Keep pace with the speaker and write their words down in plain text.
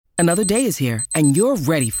Another day is here, and you're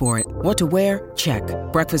ready for it. What to wear? Check.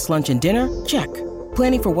 Breakfast, lunch, and dinner? Check.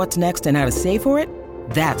 Planning for what's next and how to save for it?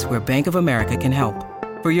 That's where Bank of America can help.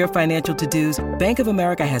 For your financial to-dos, Bank of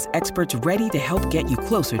America has experts ready to help get you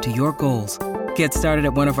closer to your goals. Get started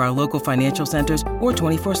at one of our local financial centers or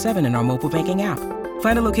 24/7 in our mobile banking app.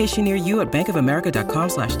 Find a location near you at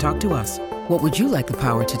bankofamerica.com/talktous. What would you like the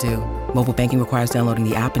power to do? Mobile banking requires downloading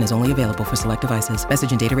the app and is only available for select devices.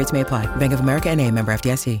 Message and data rates may apply. Bank of America N.A., member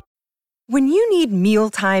FDIC. When you need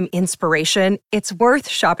mealtime inspiration, it's worth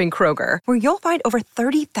shopping Kroger, where you'll find over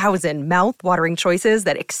 30,000 mouth-watering choices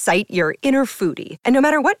that excite your inner foodie. And no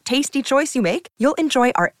matter what tasty choice you make, you'll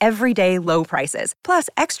enjoy our everyday low prices, plus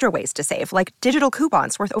extra ways to save, like digital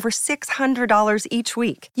coupons worth over $600 each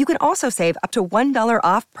week. You can also save up to $1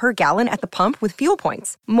 off per gallon at the pump with fuel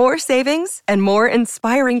points. More savings and more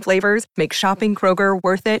inspiring flavors make shopping Kroger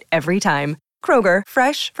worth it every time. Kroger,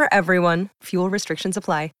 fresh for everyone. Fuel restrictions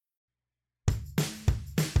apply.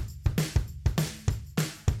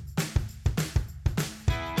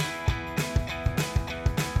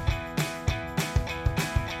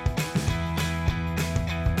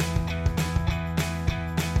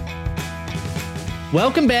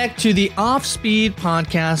 Welcome back to the Off Speed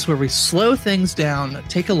podcast, where we slow things down,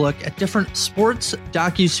 take a look at different sports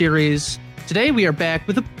docuseries. Today we are back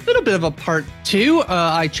with a little bit of a part two.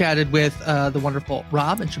 I chatted with the wonderful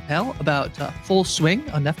Rob and Chappelle about Full Swing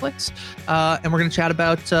on Netflix, and we're going to chat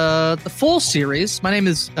about the full series. My name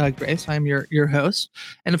is Grace. I am your host,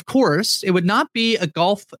 and of course, it would not be a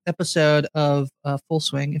golf episode of Full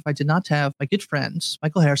Swing if I did not have my good friends,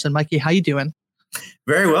 Michael Harrison. Mikey, how you doing?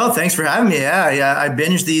 Very well. Thanks for having me. Yeah. I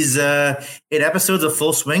binged these 8 episodes of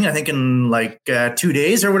Full Swing, I think in like 2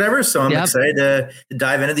 days or whatever. So I'm excited to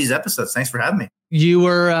dive into these episodes. Thanks for having me. You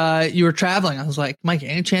were traveling. I was like, Mike,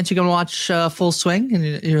 any chance you can watch Full Swing?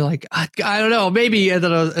 And you're like, I don't know, maybe. And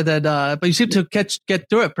then, but you seem to get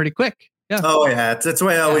through it pretty quick. Yeah. Oh yeah, that's the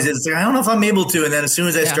way I always is. It's like, I don't know if I'm able to. And then as soon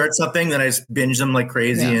as I start something, then I just binge them like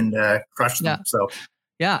crazy and crush them. So.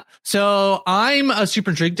 Yeah. So I'm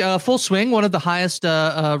super intrigued. Full Swing, one of the highest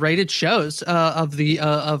rated shows of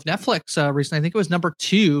Netflix recently. I think it was number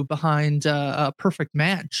 2 behind Perfect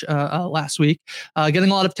Match last week.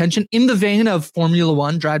 Getting a lot of attention in the vein of Formula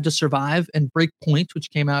One, Drive to Survive, and Breakpoint,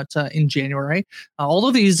 which came out in January. All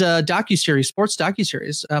of these docuseries, sports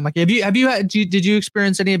docuseries. Mike, did you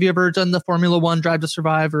experience any? Have you ever done the Formula One, Drive to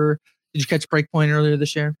Survive, or did you catch Breakpoint earlier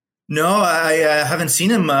this year? No, I haven't seen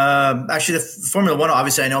him. Actually, the Formula One,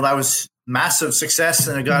 obviously, I know that was massive success,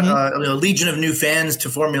 and it got a legion of new fans to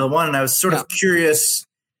Formula One. And I was sort of curious.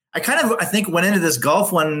 I think went into this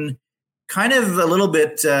golf one kind of a little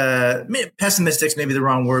bit pessimistic, is maybe the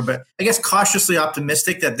wrong word, but I guess cautiously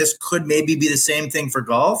optimistic that this could maybe be the same thing for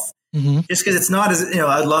golf. Just because it's not as,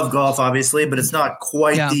 I love golf, obviously, but it's not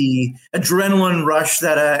quite the adrenaline rush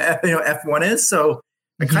that F1 is. So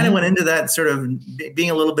I kind of went into that sort of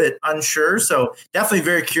being a little bit unsure. So definitely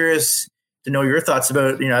very curious to know your thoughts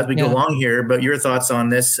about, as we go along here, but your thoughts on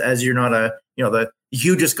this, as you're not the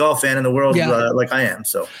hugest golf fan in the world like I am.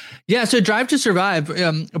 So Drive to Survive,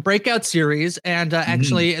 a breakout series. And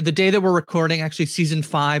actually the day that we're recording, season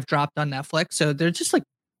 5 dropped on Netflix. So they're just like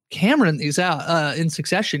hammering these out in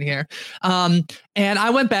succession here. And I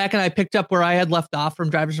went back and I picked up where I had left off from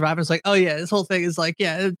Drive to Survive. And it's like, oh yeah, this whole thing is like,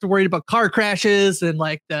 they're worried about car crashes and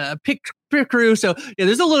like the pit crew. So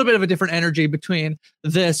there's a little bit of a different energy between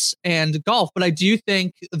this and golf. But I do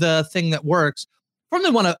think the thing that works,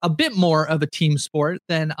 Formula One, a bit more of a team sport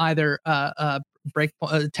than either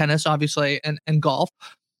tennis, obviously, and golf.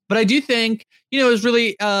 But I do think, it was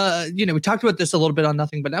really, we talked about this a little bit on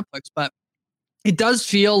Nothing But Netflix, but it does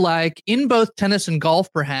feel like in both tennis and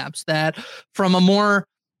golf, perhaps, that from a more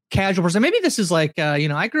casual person, maybe this is like,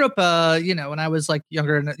 I grew up, when I was like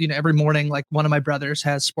younger, and, every morning, like one of my brothers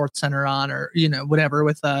has Sports Center on or, whatever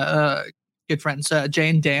with good friends, Jay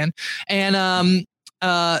and Dan. And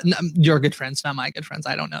your good friends, not my good friends.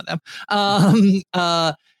 I don't know them.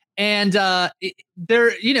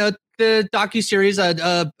 They're, the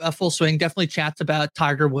docuseries, a Full Swing, definitely chats about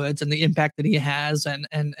Tiger Woods and the impact that he has, and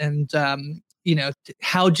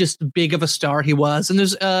how just big of a star he was. And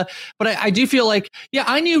there's, but I do feel like,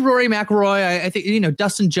 I knew Rory McIlroy. I think,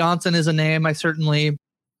 Dustin Johnson is a name I certainly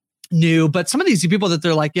knew, but some of these people that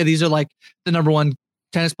they're like, these are like the number 1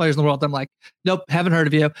 tennis players in the world. I'm like, nope, haven't heard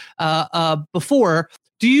of you before.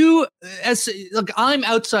 Do you, I'm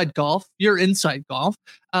outside golf, you're inside golf.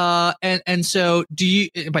 And so do you,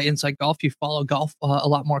 by inside golf, you follow golf a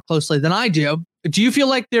lot more closely than I do. Do you feel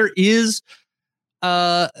like there is,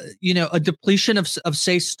 a depletion of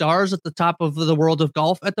say stars at the top of the world of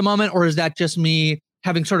golf at the moment? Or is that just me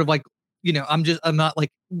having sort of like I'm not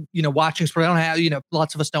like, watching sport. I don't have,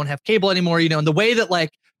 lots of us don't have cable anymore, and the way that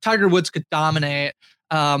like Tiger Woods could dominate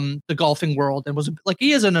the golfing world and was like,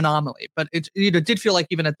 he is an anomaly, but it did feel like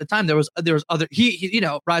even at the time there was other,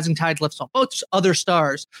 rising tide lifts all boats, other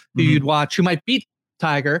stars who you'd watch who might beat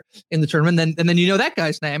Tiger in the tournament, and then that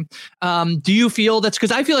guy's name. Do you feel that's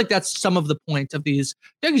because I feel like that's some of the point of these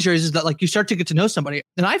docuseries is that like you start to get to know somebody,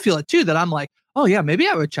 and I feel it too, that I'm like, oh yeah, maybe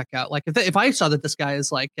I would check out like if I saw that this guy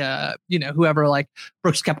is like whoever like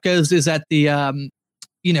Brooks Koepka is at the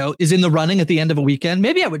is in the running at the end of a weekend,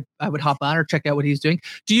 maybe I would hop on or check out what he's doing.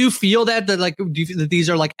 Do you feel that like do you feel that these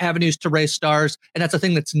are like avenues to raise stars and that's a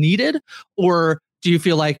thing that's needed, or do you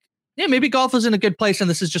feel like maybe golf is in a good place and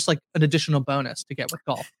this is just like an additional bonus to get with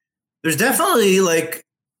golf? There's definitely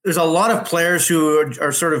there's a lot of players who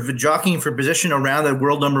are sort of jockeying for position around the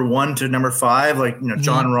world number 1 to number 5, like,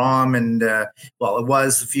 Jon Rahm and, it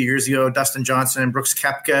was a few years ago, Dustin Johnson and Brooks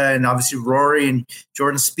Koepka and obviously Rory and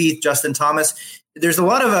Jordan Spieth, Justin Thomas. There's a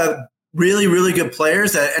lot of really, really good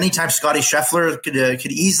players that anytime Scotty Scheffler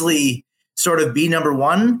could easily sort of be number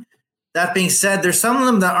 1. That being said, there's some of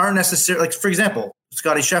them that aren't necessarily, like, for example,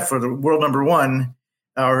 Scotty Scheffler, the world number 1,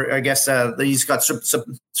 or I guess he's got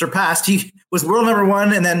surpassed. He was world number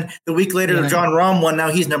 1, and then the week later, Jon Rahm won. Now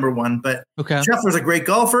he's number 1. But Scheffler's a great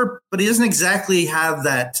golfer, but he doesn't exactly have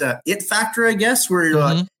that it factor, I guess, where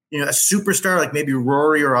you're a superstar like maybe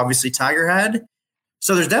Rory or obviously Tiger had.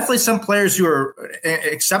 So there's definitely some players who are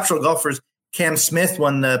exceptional golfers. Cam Smith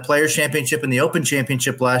won the Players Championship and the Open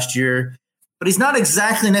Championship last year, but he's not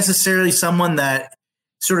exactly necessarily someone that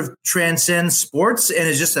sort of transcends sports and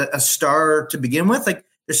is just a star to begin with. Like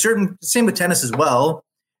there's same with tennis as well.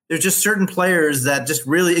 There's just certain players that just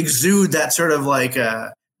really exude that sort of like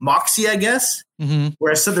moxie, I guess.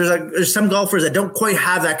 Whereas there's some golfers that don't quite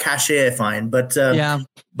have that cachet, I find. But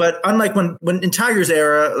unlike when in Tiger's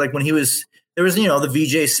era, like when there was the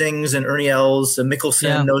Vijay Singhs and Ernie Els and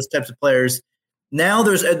Mickelson, those types of players. Now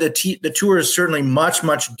there's the tour is certainly much,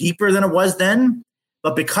 much deeper than it was then.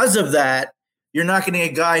 But because of that, you're not getting a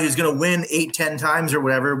guy who's going to win 8-10 times or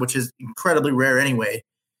whatever, which is incredibly rare anyway.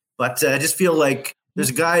 But I just feel like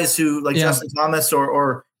there's guys who like Justin Thomas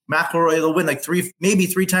or McIlroy, they'll win like maybe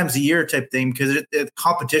three times a year type thing because the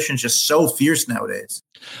competition is just so fierce nowadays.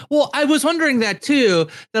 Well, I was wondering that too,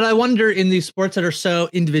 that I wonder in these sports that are so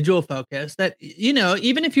individual focused that,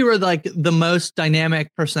 even if you were like the most dynamic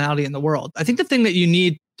personality in the world, I think the thing that you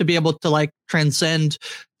need to be able to like transcend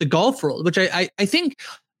the golf world, which I think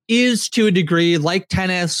is to a degree like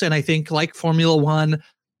tennis and I think like Formula One,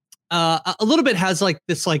 a little bit has like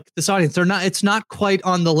this audience. It's not quite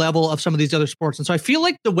on the level of some of these other sports. And so I feel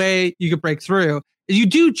like the way you could break through is you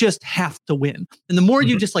do just have to win. And the more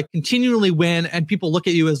you just like continually win and people look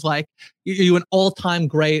at you as like you an all-time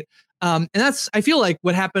great. And that's, I feel like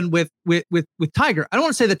what happened with Tiger. I don't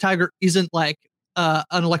want to say that Tiger isn't like an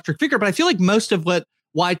electric figure, but I feel like most of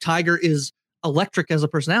why Tiger is electric as a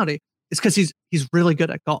personality is because he's really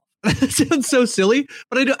good at golf. It sounds so silly,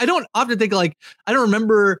 but I don't often think like, I don't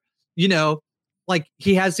remember, like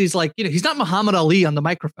he has these like, he's not Muhammad Ali on the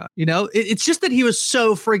microphone, it's just that he was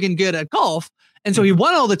so friggin' good at golf. And so he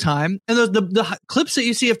won all the time. And the clips that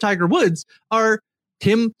you see of Tiger Woods are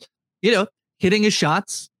him, hitting his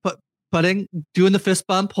shots, putting, doing the fist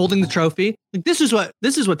bump, holding the trophy. Like this is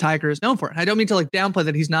what Tiger is known for. And I don't mean to like downplay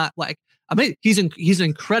that he's not like, I mean, he's an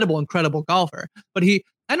incredible golfer, but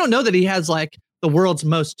I don't know that he has like the world's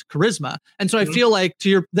most charisma. And so I feel like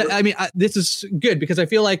this is good because I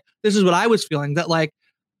feel like this is what I was feeling, that like,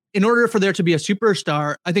 in order for there to be a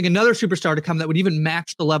superstar, I think another superstar to come that would even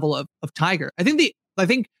match the level of Tiger. I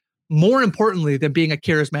think more importantly than being a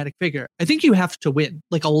charismatic figure, I think you have to win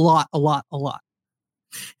like a lot.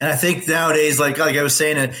 And I think nowadays, like I was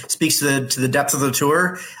saying, it speaks to the depth of the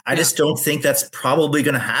tour. I just don't think that's probably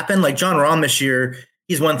going to happen. Like Jon Rahm this year,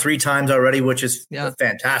 he's won 3 times already, which is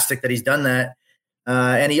fantastic that he's done that.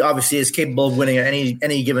 And he obviously is capable of winning at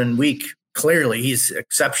any given week. Clearly, he's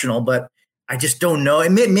exceptional, but I just don't know.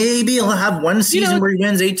 Maybe he'll have one season where he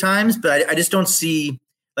wins 8 times, but I just don't see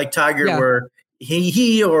like Tiger where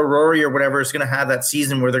he or Rory or whatever is going to have that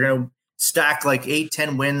season where they're going to stack like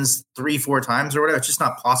 8-10 wins 3-4 times or whatever. It's just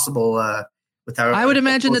not possible without. I would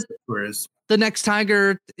imagine that the next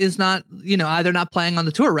Tiger is not, either not playing on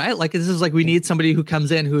the tour, right? Like this is like we need somebody who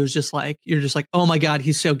comes in who is just like, you're just like, oh my God,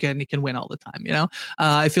 he's so good and he can win all the time.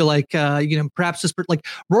 I feel like perhaps this like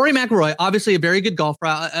Rory McIlroy, obviously a very good golfer.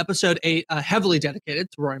 Episode 8 heavily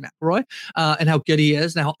dedicated to Rory McIlroy and how good he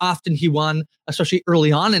is and how often he won, especially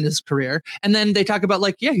early on in his career. And then they talk about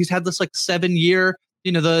like, he's had this like 7-year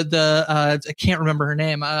I can't remember her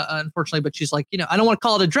name, unfortunately, but she's like, I don't want to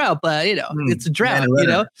call it a drought, but it's a drought,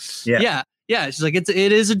 Yeah. She's like, it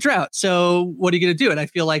is a drought. So what are you going to do? And I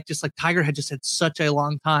feel like just like Tiger had just had such a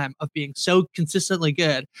long time of being so consistently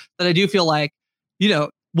good that I do feel like,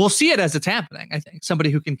 we'll see it as it's happening. I think somebody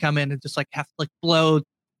who can come in and just like have to like blow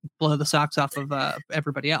the socks off of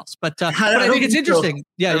everybody else. But I think it's interesting. So.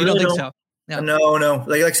 Yeah. You don't think so? No. No.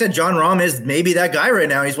 Like I said, Jon Rahm is maybe that guy right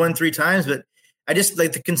now. He's won 3 times, but I just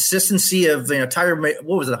like the consistency of, Tiger,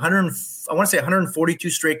 what was it? I want to say 142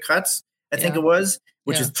 straight cuts. I think it was,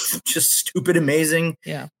 which is just stupid amazing.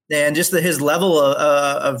 Yeah. And just his level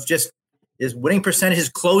of just his winning percentage, his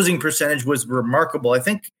closing percentage was remarkable.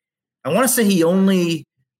 I want to say he only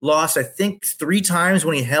lost, 3 times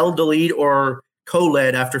when he held the lead or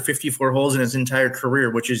co-led after 54 holes in his entire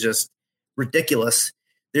career, which is just ridiculous.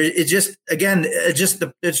 The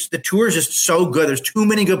tour is just so good. There's too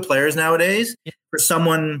many good players nowadays for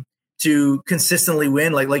someone to consistently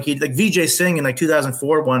win. Like Vijay Singh in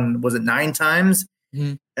 2004 won, was it 9 times?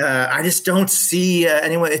 Mm-hmm. I just don't see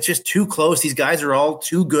anyone. It's just too close. These guys are all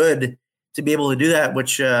too good to be able to do that,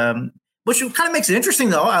 which kind of makes it interesting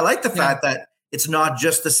though. I like the fact that it's not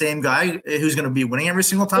just the same guy who's going to be winning every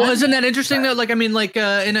single time. Well, isn't that interesting though?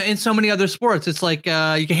 In so many other sports, it's like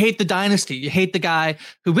you can hate the dynasty, you hate the guy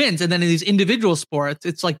who wins, and then in these individual sports,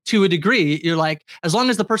 it's like to a degree, you're like, as long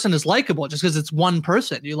as the person is likable, just because it's one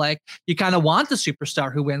person, you kind of want the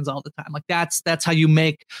superstar who wins all the time. Like that's how you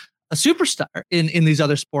make a superstar in these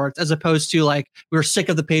other sports, as opposed to like, we're sick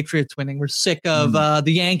of the Patriots winning, we're sick of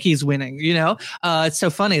the Yankees winning. It's so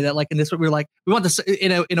funny that like in this, we're like, we want this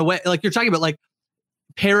in a way, like you're talking about, like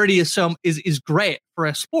parody is great for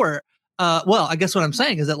a sport. Well, I guess what I'm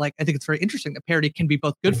saying is that like, I think it's very interesting that parody can be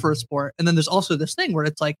both good for a sport, and then there's also this thing where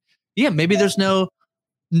it's like, maybe there's no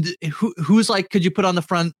who's like, could you put on the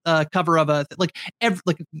front cover of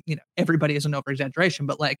everybody is an over exaggeration,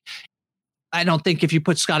 but like, I don't think if you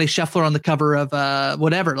put Scotty Scheffler on the cover of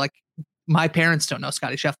whatever, like my parents don't know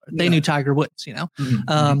Scotty Scheffler. They knew Tiger Woods,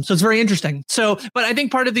 Mm-hmm. So it's very interesting. So, but I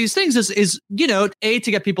think part of these things is to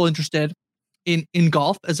get people interested in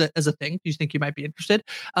golf as a thing. Do you think you might be interested?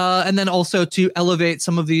 And then also to elevate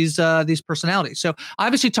some of these personalities. So I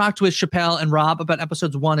obviously talked with Chappelle and Rob about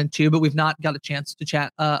episodes 1 and 2, but we've not got a chance to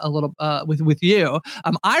chat a little with you.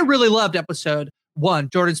 I really loved episode 1,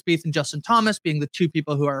 Jordan Spieth and Justin Thomas being the 2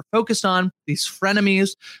 people who are focused on these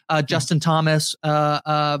frenemies. Jordan Spieth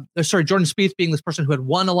being this person who had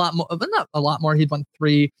won a lot more, but not a lot more. He'd won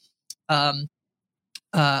 3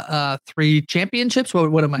 championships.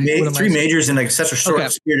 What am I? 3 majors in like such a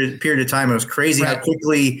short period of time. It was crazy how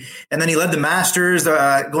quickly. And then he led the Masters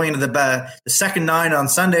going into the second 9 on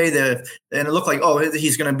Sunday. And it looked like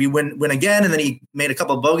he's going to win again. And then he made a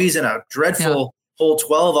couple of bogeys in a dreadful. Hole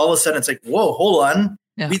 12, all of a sudden it's like, whoa, hold on.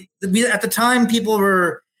 Yeah. We at the time, people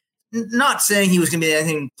were not saying he was going to be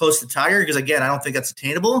anything close to Tiger, because again, I don't think that's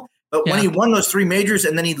attainable. But when he won those 3 majors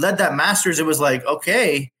and then he led that Masters, it was like,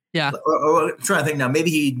 okay. Yeah. I'm trying to think now.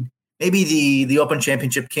 Maybe the Open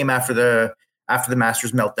Championship came after the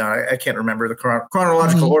Masters meltdown. I can't remember the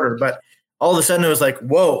chronological order, but all of a sudden it was like,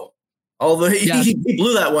 whoa. He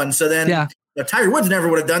blew that one. So then Tiger Woods never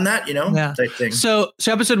would have done that, type thing. So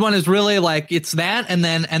episode 1 is really like, it's that. And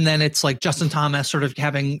then it's like Justin Thomas sort of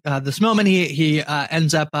having this moment. He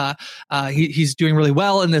ends up, he's doing really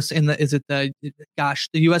well in the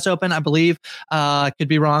US Open, I believe, could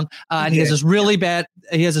be wrong. And he has this really bad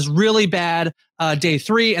day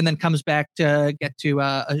 3, and then comes back to get to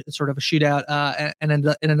a sort of a shootout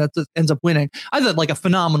and ends up winning. I thought like a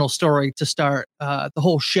phenomenal story to start the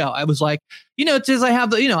whole show. I was like, I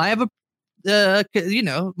have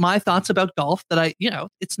my thoughts about golf that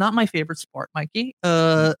it's not my favorite sport, Mikey.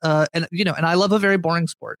 And I love a very boring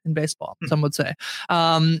sport in baseball, some would say.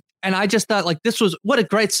 And I just thought like this was what a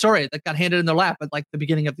great story that got handed in their lap at like the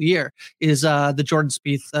beginning of the year is the Jordan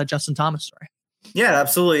Spieth, Justin Thomas story. Yeah,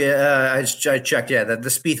 absolutely. I checked. Yeah, that the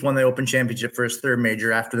Spieth won the Open Championship for his 3rd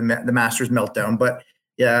major after the Masters meltdown, but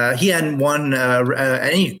he hadn't won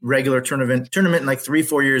any regular tournament in like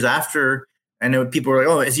 3-4 years after. I know people were like,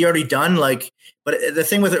 "Oh, is he already done?" Like, but the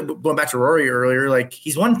thing with it, going back to Rory earlier, like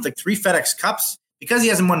he's won like 3 FedEx Cups because he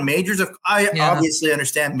hasn't won majors. I obviously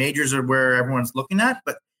understand majors are where everyone's looking at,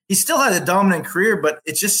 but he still had a dominant career. But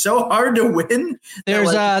it's just so hard to win.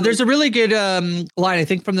 There's a really good line, I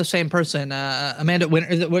think, from the same person, Amanda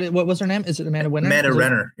Winter. Is it, what was her name? Is it Amanda Winter? Amanda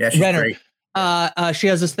Renner. Yeah, she's great. She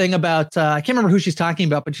has this thing about I can't remember who she's talking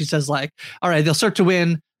about, but she says like, all right, they'll start to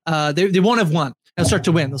win. They won't have won. They'll start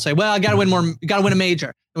to win. They'll say, well, I got to win more. Got to win a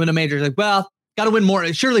major. Win a major. Like, well, got to win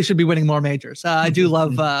more. Shirley should be winning more majors. I do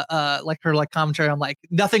love like her like commentary on like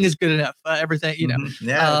nothing is good enough. Everything, you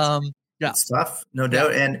know. It's tough, no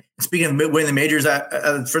doubt. And speaking of winning the majors,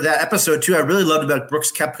 for that episode too, I really loved about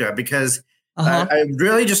Brooks Koepka because I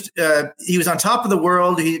really just he was on top of the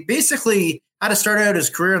world. He basically had to start out his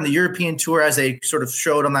career on the European Tour, as they sort of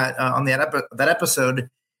showed on that episode.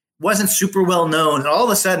 Wasn't super well known, and all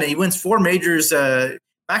of a sudden he wins 4 majors,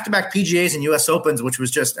 back-to-back PGAs and U.S. Opens, which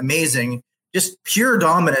was just amazing, just pure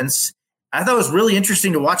dominance. I thought it was really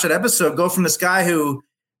interesting to watch that episode go from this guy who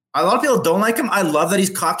a lot of people don't like him. I love that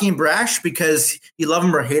he's cocky and brash because you love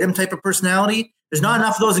him or hate him type of personality. There's not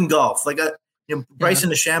enough of those in golf. Like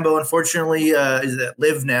Bryson DeChambeau, unfortunately, is at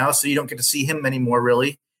LIV now, so you don't get to see him anymore,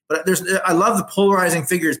 really. But I love the polarizing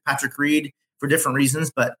figures, Patrick Reed, for different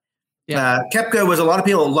reasons. But Koepka was, a lot of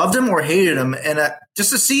people loved him or hated him, and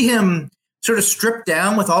just to see him sort of stripped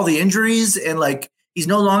down with all the injuries, and like he's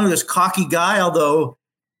no longer this cocky guy, although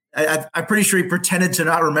I'm pretty sure he pretended to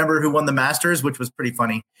not remember who won the Masters, which was pretty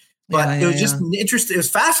funny. But it was just interesting. It was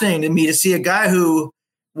fascinating to me to see a guy who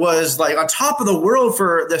was like on top of the world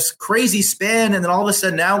for this crazy span, and then all of a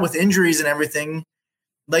sudden now with injuries and everything,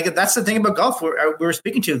 like that's the thing about golf we were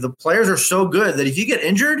speaking to. The players are so good that if you get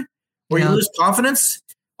injured or you lose confidence,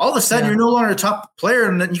 all of a sudden you're no longer a top player,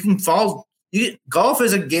 and then you can fall. Golf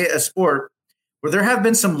is a sport where there have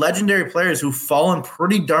been some legendary players who've fallen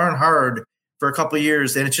pretty darn hard for a couple of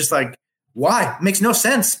years, and it's just like, why? It makes no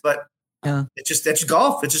sense, but it's just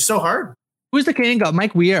golf. It's just so hard. Who's the Canadian golf?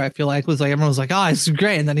 Mike Weir, I feel like, was like, everyone was like, oh, this is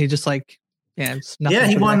great. And then he just like, it's nothing.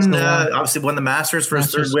 He won, obviously won the Masters for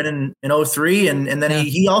his third win in 2003. And then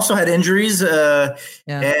he also had injuries.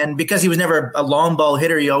 And because he was never a long ball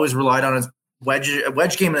hitter, he always relied on his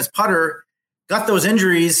wedge game and his putter. Got those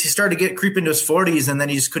injuries. He started to creep into his 40s, and then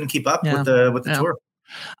he just couldn't keep up with the tour.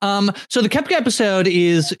 So the Koepka episode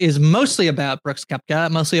is mostly about Brooks Koepka,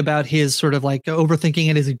 mostly about his sort of like overthinking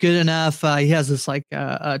it. Is it good enough? He has this like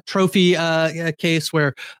a trophy case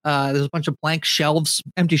where there's a bunch of blank shelves,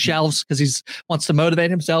 empty shelves, because he wants to motivate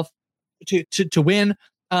himself to win.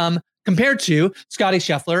 Compared to Scotty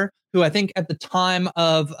Scheffler, who I think at the time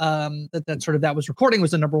of that was recording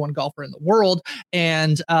was the number 1 golfer in the world,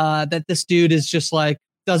 and that this dude is just like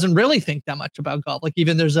doesn't really think that much about golf. Like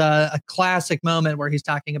even there's a classic moment where he's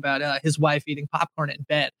talking about his wife eating popcorn in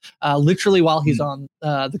bed, literally while he's on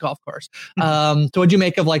the golf course. So what'd you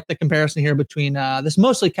make of like the comparison here between this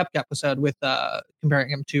mostly Koepka episode with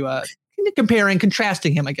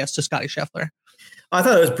contrasting him, I guess, to Scotty Scheffler? I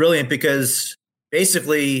thought it was brilliant because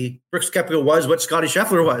basically Brooks Koepka was what Scotty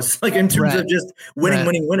Scheffler was, like in terms of just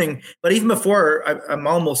winning. But even before, I'm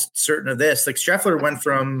almost certain of this, like Scheffler went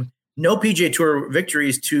from no PGA Tour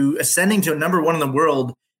victories to ascending to number 1 in the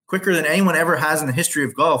world quicker than anyone ever has in the history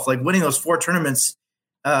of golf. Like winning those 4 tournaments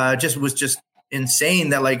was just insane.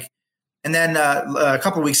 That like, and then a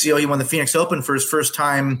couple of weeks ago, he won the Phoenix Open for his first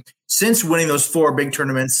time since winning those 4 big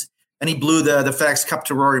tournaments, and he blew the FedEx Cup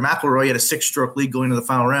to Rory McIlroy. He had a 6-stroke lead going to the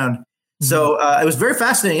final round. Mm-hmm. So it was very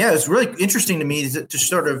fascinating. Yeah, it was really interesting to me to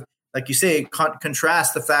sort of, like you say,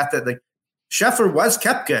 contrast the fact that like Scheffler was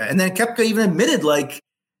Koepka, and then Koepka even admitted like,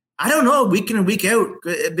 I don't know, week in and week out.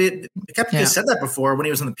 Koepka said that before when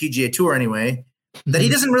he was on the PGA Tour anyway, that he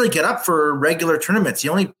doesn't really get up for regular tournaments. He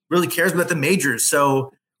only really cares about the majors.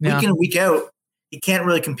 So week in and week out, he can't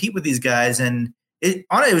really compete with these guys. And it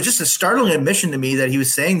was just a startling admission to me that he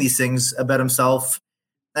was saying these things about himself.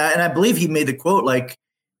 And I believe he made the quote, like,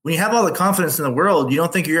 when you have all the confidence in the world, you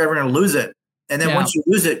don't think you're ever going to lose it. And then once you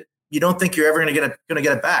lose it, you don't think you're ever going to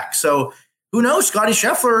get it back. So who knows? Scotty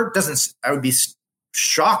Scheffler doesn't, I would be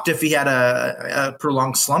shocked if he had a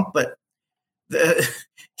prolonged slump, but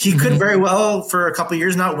he could very well for a couple of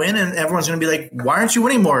years not win, and everyone's going to be like, why aren't you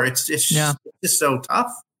winning more? It's just so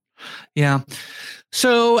tough. Yeah.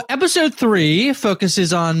 So episode 3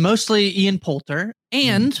 focuses on mostly Ian Poulter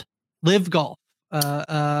and LIV Golf,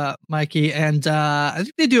 Mikey, and I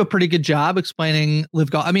think they do a pretty good job explaining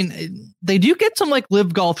LIV Golf. I mean, they do get some like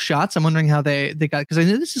LIV Golf shots. I'm wondering how they got, because I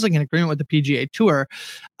know this is like an agreement with the PGA Tour.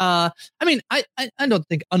 I mean, I don't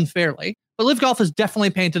think unfairly, but LIV Golf is definitely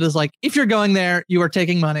painted as like, if you're going there, you are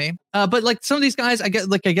taking money. But like some of these guys, I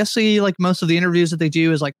guess see like most of the interviews that they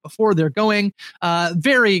do is like before they're going.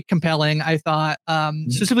 Very compelling, I thought.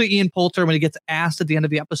 Specifically Ian Poulter, when he gets asked at the end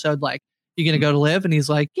of the episode, like, you going to go to LIV? And he's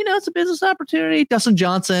like, it's a business opportunity. Dustin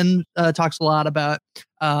Johnson talks a lot about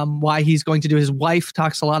why he's going to do it. His wife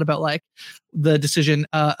talks a lot about like the decision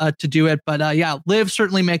to do it. But LIV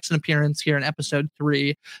certainly makes an appearance here in episode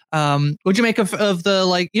 3. What'd you make of the,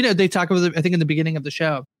 like, they talk about, I think in the beginning of the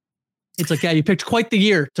show, It's like, yeah, you picked quite the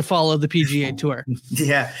year to follow the PGA Tour.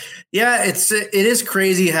 Yeah. It is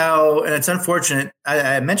crazy how, and it's unfortunate.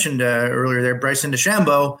 I mentioned earlier there, Bryson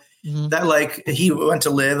DeChambeau, that like he went to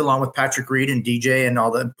live along with Patrick Reed and DJ and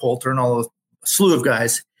all the Poulter and all the slew of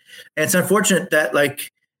guys. And it's unfortunate that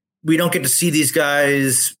like we don't get to see these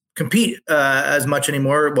guys compete as much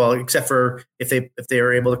anymore. Well, except for if they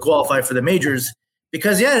are able to qualify for the majors,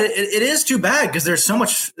 because it is too bad because there's so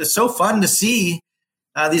much. It's so fun to see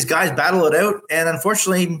these guys battle it out. And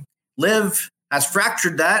unfortunately, LIV has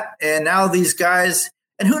fractured that. And now these guys,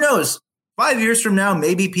 and who knows, 5 years from now,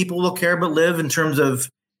 maybe people will care about LIV in terms of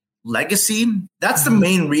legacy. That's the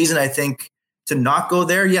main reason I think to not go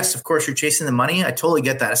there. Yes, of course, you're chasing the money. I totally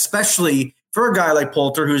get that, especially for a guy like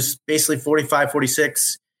Poulter, who's basically 45,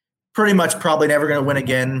 46, pretty much probably never going to win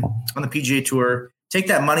again on the PGA Tour. Take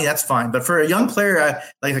that money, that's fine. But for a young player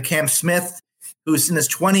like a Cam Smith, who's in his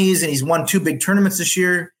 20s and he's won 2 big tournaments this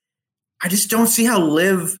year, I just don't see how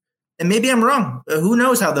LIV, and maybe I'm wrong. Who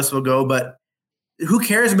knows how this will go, but who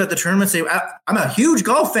cares about the tournaments? I'm a huge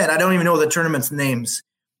golf fan. I don't even know the tournaments' names.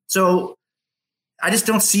 So I just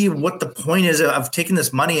don't see what the point is of taking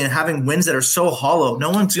this money and having wins that are so hollow. No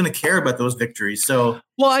one's going to care about those victories. So,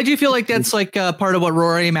 well, I do feel like that's like part of what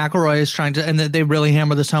Rory McIlroy is trying to, and that they really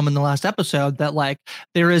hammer this home in the last episode, that like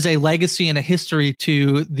there is a legacy and a history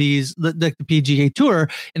to these, the PGA Tour,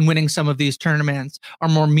 and winning some of these tournaments are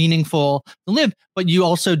more meaningful to LIV, but you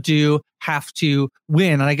also do have to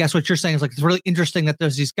win. And I guess what you're saying is like, it's really interesting that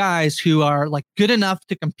there's these guys who are like good enough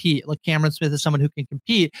to compete. Like Cameron Smith is someone who can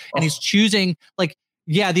compete, and he's choosing like,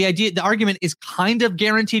 yeah, the argument is kind of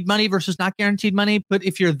guaranteed money versus not guaranteed money. But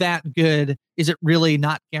if you're that good, is it really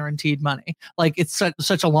not guaranteed money? Like it's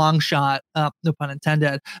such a long shot, no pun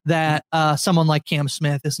intended, that someone like Cam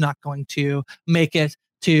Smith is not going to make it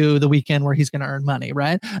to the weekend where he's going to earn money,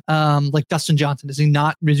 right? Like Dustin Johnson, is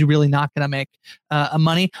he really not going to make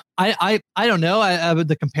money? I don't know.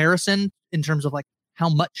 The comparison in terms of like how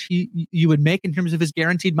much you would make in terms of his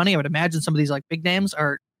guaranteed money, I would imagine some of these like big names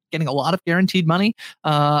are getting a lot of guaranteed money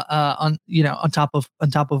on top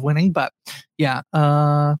of winning. But yeah.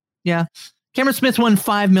 Cameron Smith won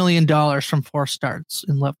 $5 million from 4 starts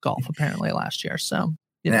in LIV Golf apparently last year. So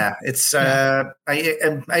it's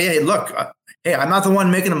look. Hey, I'm not the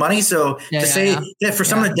one making the money, so for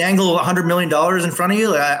someone to dangle $100 million in front of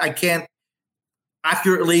you, I can't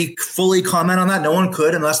accurately fully comment on that. No one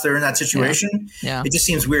could unless they're in that situation. Yeah. It just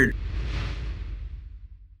seems weird.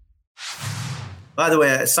 By the way,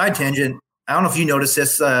 a side tangent. I don't know if you noticed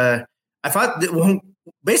this. I thought that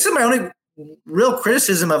basically my only real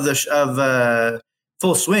criticism of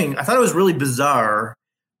Full Swing, I thought it was really bizarre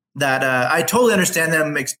that I totally understand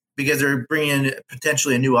them because they're bringing in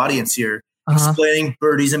potentially a new audience here, explaining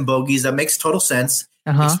birdies and bogeys. That makes total sense.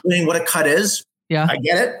 Explaining what a cut is. Yeah, I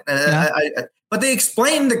get it. But they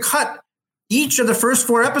explained the cut each of the first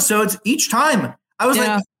 4 episodes each time. I was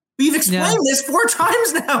like, we've explained this 4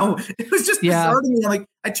 times now. It was just bizarre to me. I'm like,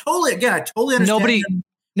 I totally understand.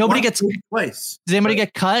 Nobody gets twice. Does anybody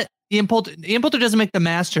get cut? Ian Poulter doesn't make the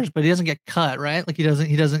Masters, but he doesn't get cut, right? Like he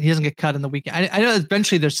doesn't get cut in the weekend. I know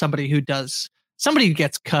eventually there's somebody who does. Somebody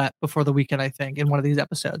gets cut before the weekend, I think, in one of these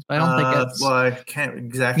episodes, but I don't think it's. Well, I can't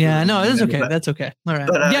exactly. Yeah, no, it's okay. That's okay. All right.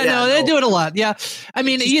 But, they do it a lot. Yeah, I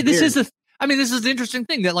mean, this is the interesting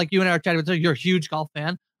thing that like you and I are chatting about. You're a huge golf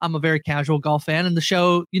fan. I'm a very casual golf fan, and the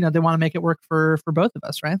show, they want to make it work for both of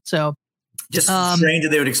us, right? So. Just strange that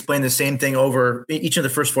they would explain the same thing over each of the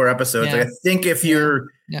first 4 episodes. Yeah. Like I think if you're,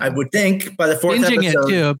 I would think by the 4th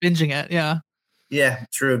episode, binging it, yeah. Yeah,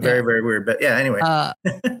 true. Very, very weird. But yeah, anyway.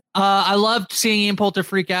 I loved seeing Ian Poulter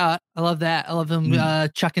freak out. I love that. I love him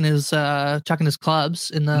chucking his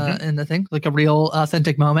clubs in the thing, like a real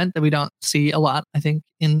authentic moment that we don't see a lot, I think,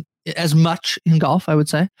 in as much in golf, I would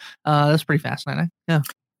say. That's pretty fascinating. Yeah.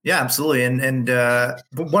 Yeah, absolutely. And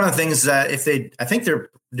one of the things that I think they're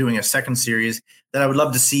doing a second series that I would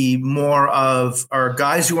love to see more of are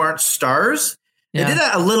guys who aren't stars. Yeah. They did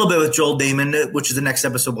that a little bit with Joel Damon, which is the next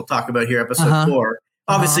episode we'll talk about here, episode 4.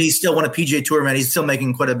 Obviously, he's still won a PGA Tour event. He's still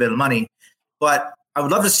making quite a bit of money. But I would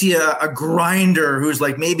love to see a grinder who's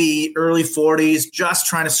like maybe early 40s, just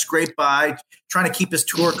trying to scrape by, trying to keep his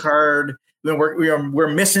tour card. We're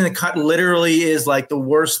missing the cut literally is like the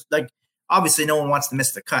worst. Like, obviously, no one wants to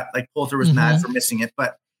miss the cut. Like Poulter was mad for missing it.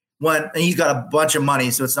 But and he's got a bunch of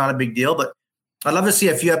money, so it's not a big deal. But I'd love to see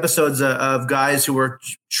a few episodes of guys who are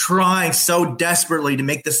trying so desperately to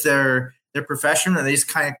make this their profession, and they just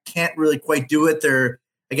kind of can't really quite do it.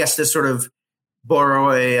 I guess to sort of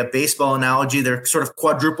borrow a baseball analogy, they're sort of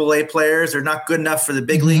quadruple A players. They're not good enough for the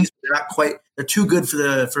big leagues. They're not quite. They're too good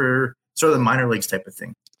for sort of the minor leagues type of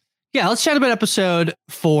thing. Yeah, let's chat about episode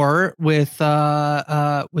 4 with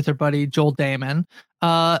our buddy Joel Damon.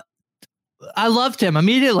 I loved him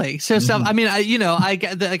immediately. So stuff. I mean, I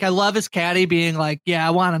get like I love his caddy being like, yeah, I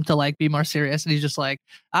want him to like be more serious, and he's just like,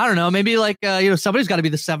 I don't know, maybe like somebody's got to be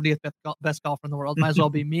the 70th best golfer in the world. Might as well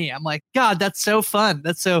be me. I'm like, God, that's so fun.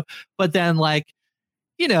 That's so. But then like,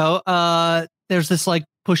 there's this like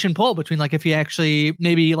push and pull between like if he actually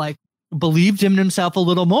maybe like believed in himself a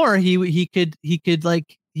little more, he could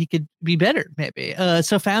be better maybe.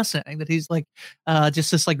 So fascinating that he's like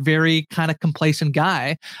just this like very kind of complacent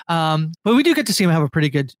guy. But we do get to see him have a pretty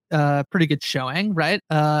good showing, right?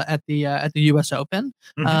 At the US Open,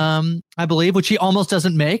 I believe, which he almost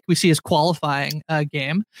doesn't make. We see his qualifying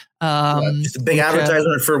game. Just a big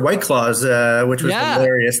advertisement for White Claws, which was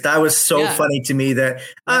hilarious. That was so funny to me that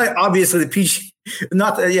obviously the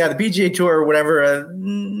PGA Tour or whatever,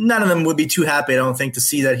 none of them would be too happy, I don't think, to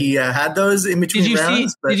see that he had those in between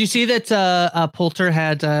rounds. Did you see that Poulter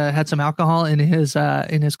had some alcohol in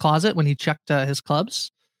his closet when he checked his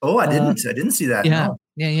clubs? Oh, I didn't see that. Yeah, no.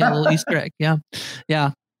 yeah, a little Easter egg. Yeah.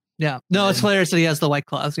 No, it's hilarious that he has the White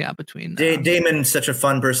Claws. Yeah, between Damon's such a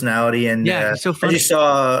fun personality, and he's so funny. As you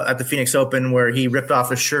saw at the Phoenix Open where he ripped off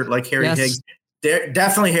his shirt like Harry Higgs.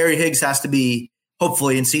 Definitely Harry Higgs has to be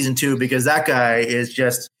hopefully in season 2, because that guy is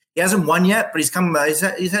just, he hasn't won yet, but he's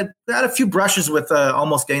had a few brushes with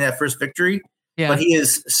almost getting that first victory. Yeah. But he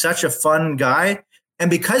is such a fun guy,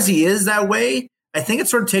 and because he is that way, I think it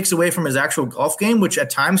sort of takes away from his actual golf game, which at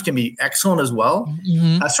times can be excellent as well.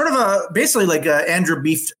 Sort of basically like Andrew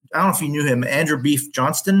Beef. I don't know if you knew him, Andrew Beef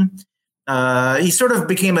Johnston. He sort of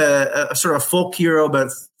became a sort of folk hero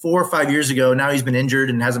about 4 or 5 years ago. Now he's been injured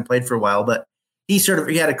and hasn't played for a while, but he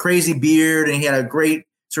had a crazy beard and he had a great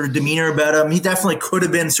sort of demeanor about him. He definitely could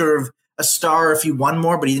have been sort of a star if he won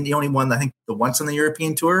more, but he only won, I think, the once on the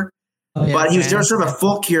European Tour. But he was sort of a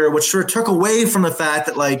folk hero, which sort of took away from the fact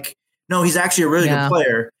that, like, no, he's actually a really good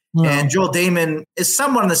player. And Joel Damon is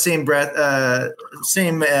somewhat in the same breath,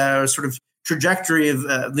 same sort of trajectory of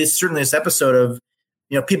certainly this episode of,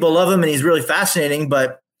 people love him and he's really fascinating,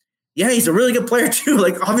 but he's a really good player too.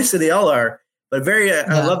 Like obviously they all are, but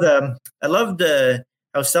I loved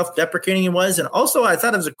how self-deprecating he was. And also I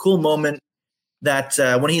thought it was a cool moment that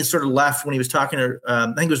when he sort of left, when he was talking to, I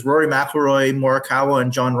think it was Rory McIlroy, Morikawa,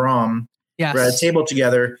 and Jon Rahm. Yes. We're at a table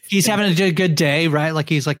together. He's having a good day, right? Like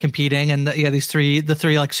he's like competing, and the three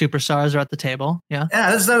like superstars are at the table. Yeah,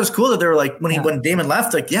 that was cool that they were like when Damon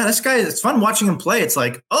left, like, this guy. It's fun watching him play. It's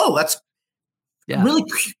like, oh, that's really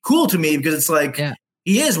cool to me, because it's like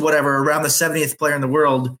he is whatever around the 70th player in the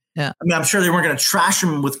world. Yeah, I mean, I'm sure they weren't going to trash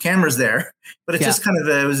him with cameras there, but it's just kind of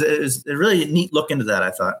it was a really neat look into that, I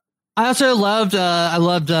thought. I also loved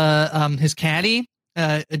his caddy.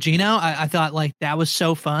 Gino, I thought like that was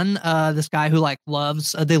so fun. This guy who like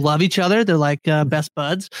they love each other. They're like best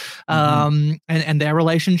buds. And their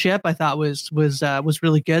relationship I thought was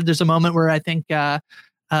really good. There's a moment where I think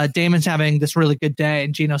Damon's having this really good day,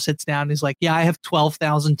 and Gino sits down and he's like, I have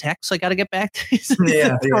 12,000 texts I got to get back to.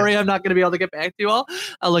 Sorry, I'm not going to be able to get back to you all.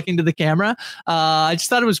 Looking to the camera. I just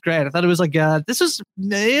thought it was great. I thought it was like this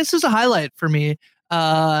is a highlight for me.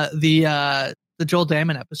 The Joel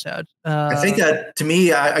Damon episode. I think to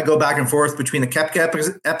me, I go back and forth between the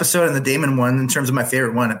Koepka episode and the Damon one in terms of my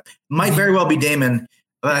favorite one. It might very well be Damon,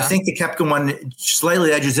 but I think the Koepka one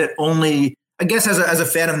slightly edges it. Only, I guess, as a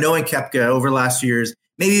fan of knowing Koepka over the last years,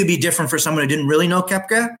 maybe it'd be different for someone who didn't really know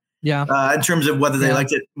Koepka. Yeah. In terms of whether they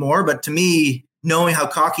liked it more, but to me, knowing how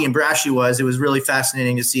cocky and brash he was, it was really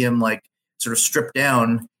fascinating to see him like sort of stripped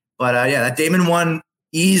down. But that Damon one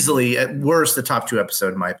easily, at worst, the top 2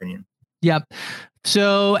 episode in my opinion. Yep.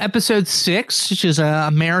 So episode 6, which is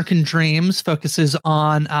American Dreams, focuses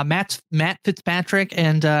on Matt Fitzpatrick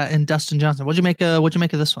and Dustin Johnson. What'd you make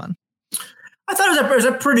of this one? I thought it was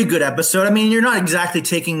a pretty good episode. I mean, you're not exactly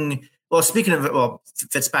taking. Well, speaking of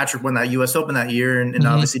Fitzpatrick won that U.S. Open that year, and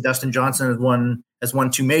obviously Dustin Johnson has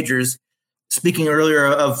won 2 majors. Speaking earlier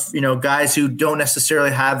of guys who don't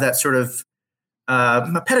necessarily have that sort of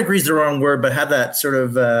pedigree is the wrong word, but have that sort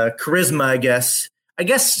of charisma, I guess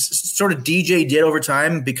sort of DJ did over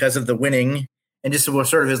time because of the winning and just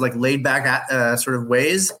sort of his like laid back sort of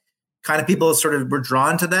ways. Kind of people sort of were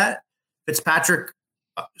drawn to that. Fitzpatrick,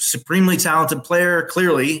 supremely talented player,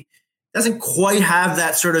 clearly doesn't quite have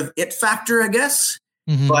that sort of it factor, I guess.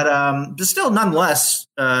 But still nonetheless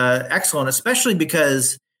excellent, especially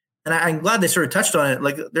because, and I'm glad they sort of touched on it.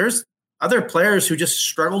 Like there's other players who just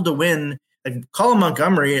struggled to win. Like Colin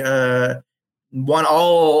Montgomery, won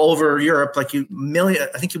all over Europe, I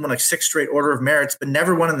think he won like 6 straight Order of Merits, but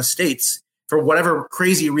never won in the States for whatever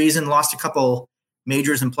crazy reason, lost a couple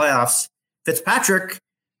majors and playoffs. Fitzpatrick,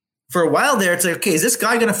 for a while there, it's like, okay, is this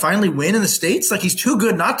guy going to finally win in the States? Like, he's too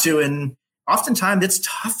good not to. And oftentimes it's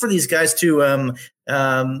tough for these guys to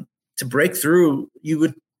break through. You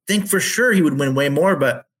would think for sure he would win way more,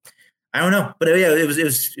 but I don't know. But yeah, it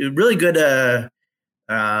was a really good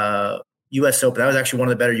U.S. Open. That was actually one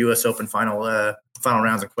of the better U.S. Open final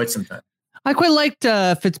rounds in quite some time. I quite liked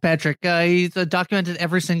Fitzpatrick. He's documented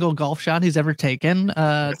every single golf shot he's ever taken.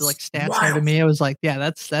 The stats came to me. I was like, yeah,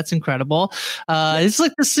 that's incredible. It's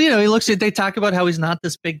like this, he looks at, they talk about how he's not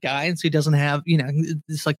this big guy. And so he doesn't have,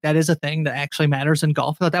 it's like, that is a thing that actually matters in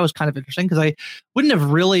golf. I thought that was kind of interesting because I wouldn't have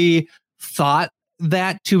really thought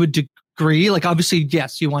that to a degree. Like, obviously,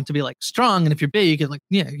 yes, you want to be like strong. And if you're big, you can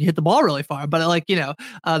you hit the ball really far. But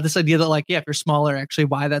this idea that if you're smaller, actually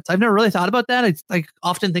why I've never really thought about that. I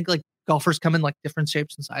often think golfers come in different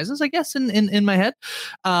shapes and sizes, I guess, in my head.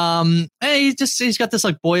 And he's got this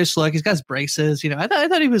boyish look. He's got his braces. I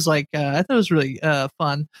thought he was I thought it was really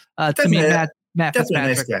fun to meet Matt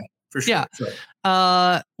Fitzpatrick. Nice guy, for sure.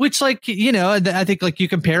 Yeah. Which I think you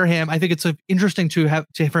compare him. I think it's interesting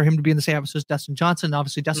for him to be in the same episode as Dustin Johnson.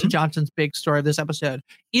 Obviously, Dustin Johnson's big story of this episode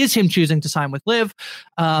is him choosing to sign with LIV.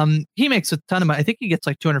 He makes a ton of money. I think he gets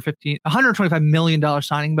 $125 million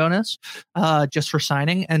signing bonus just for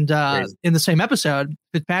signing. And in the same episode,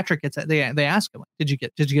 Fitzpatrick gets they ask him, did you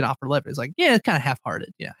get offer LIV? He's like, yeah, it's kind of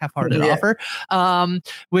half-hearted. Yeah, half-hearted offer.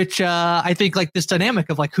 Which I think this dynamic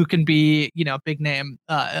of who can be a big name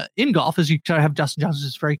in golf is you try to have Dustin Johnson,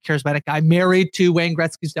 this very charismatic guy, married to Wayne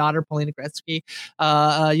Gretzky's daughter, Paulina Gretzky.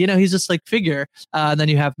 He's this figure. And then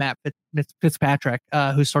you have Matt Fitzpatrick,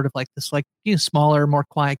 who's sort of this smaller, more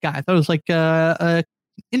quiet guy. I thought it was a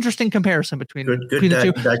interesting comparison between the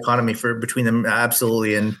two. Dichotomy between them,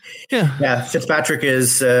 absolutely. And yeah, Fitzpatrick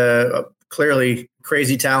is clearly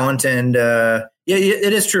crazy talent, and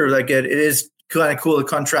it is true. It is kind of cool to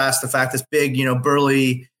contrast the fact this big,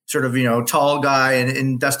 burly, sort of, tall guy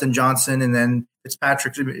and Dustin Johnson, and then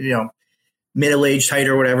Fitzpatrick, middle-aged height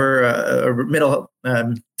or whatever, or middle,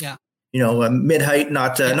 mid-height,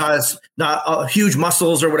 not huge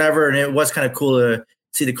muscles or whatever. And it was kind of cool to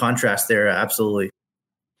see the contrast there. Absolutely.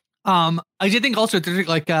 I did think also there's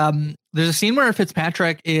a scene where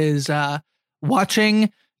Fitzpatrick is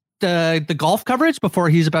watching the golf coverage before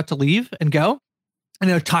he's about to leave and go. And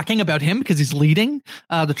they're talking about him because he's leading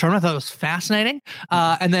the tournament. I thought it was fascinating.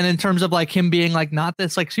 And then in terms of him being not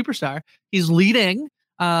this superstar, he's leading.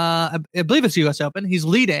 I believe it's U.S. Open. He's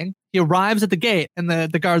leading. He arrives at the gate, and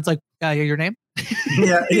the guard's like, your name?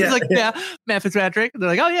 He's like, Matt Fitzpatrick. And they're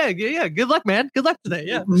like, oh yeah. Good luck, man. Good luck today.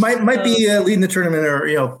 Yeah, might be leading the tournament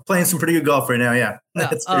or playing some pretty good golf right now. Yeah,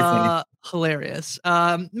 that's pretty funny. Hilarious.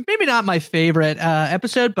 Maybe not my favorite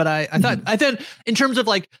episode, but I thought in terms of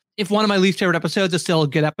if one of my least favorite episodes is still a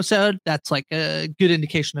good episode, that's a good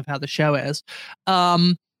indication of how the show is.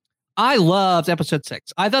 I loved episode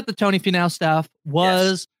 6. I thought the Tony Finau stuff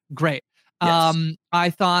was great. Yes. I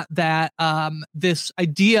thought that this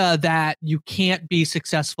idea that you can't be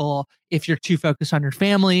successful if you're too focused on your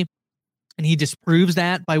family, and he disproves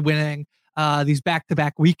that by winning these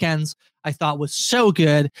back-to-back weekends, I thought was so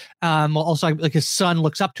good. Also, his son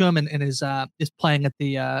looks up to him and is playing at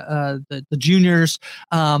the juniors.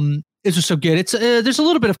 It's just so good. It's there's a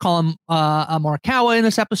little bit of Colin Morikawa in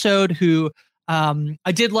this episode, who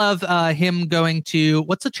I did love him going to,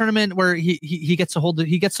 what's the tournament where he gets to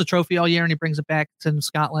he gets the trophy all year and he brings it back to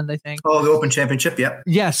Scotland, I think. Oh, the Open Championship. Yep.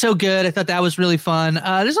 Yeah. So good. I thought that was really fun.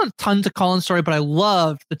 There's not a ton to Colin's story, but I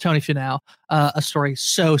loved the Tony Finau a story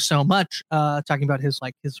so much, talking about his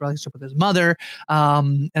relationship with his mother,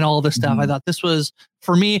 and all of this stuff. I thought this was,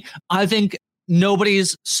 for me, I think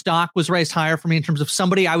nobody's stock was raised higher for me in terms of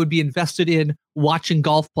somebody I would be invested in watching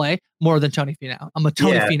golf play more than Tony Finau. I'm a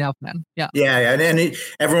Tony Finau fan. Yeah. And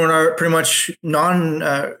everyone are pretty much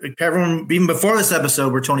everyone even before this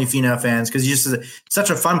episode were Tony Finau fans, because he's just such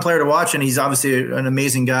a fun player to watch, and he's obviously an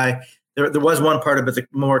amazing guy. There was one part of it, the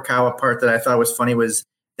Morikawa part, that I thought was funny, was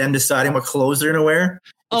them deciding what clothes they're going to wear.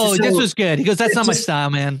 This was good. He goes, that's not my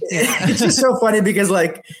style, man. Yeah. It's just so funny because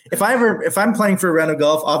if I'm playing for a round of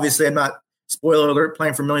golf, obviously I'm not, spoiler alert,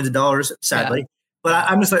 playing for millions of dollars, sadly. Yeah.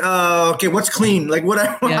 But I'm just like, oh, okay, what's clean? What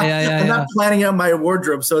I'm not planning out my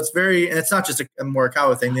wardrobe. So it's it's not just a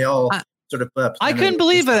Morikawa thing. They all sort of. I couldn't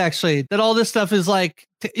believe it, actually, that all this stuff is I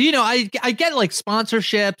get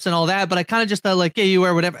sponsorships and all that, but I kind of just thought you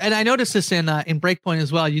wear whatever. And I noticed this in Breakpoint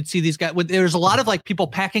as well. You'd see these guys, there's a lot of people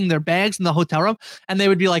packing their bags in the hotel room, and they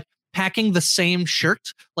would be packing the same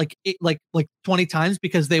shirt 20 times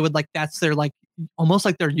because they would that's their almost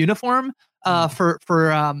their uniform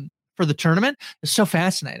for for the tournament is so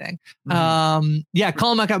fascinating. Yeah,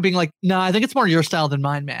 Colin McHugh being like, no, I think it's more your style than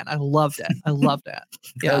mine, man. I loved it. I loved it.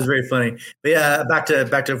 Yeah. That was very funny. But yeah, back to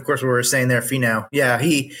of course what we were saying there, Finau. Yeah,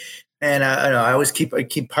 I always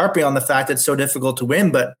keep harping on the fact that it's so difficult to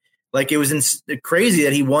win, but like it was crazy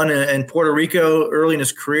that he won in Puerto Rico early in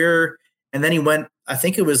his career, and then he went, I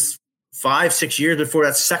think it was 5-6 years before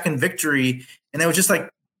that second victory, and it was just like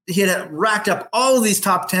he had racked up all of these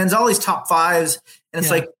top 10s, all these top 5s, and it's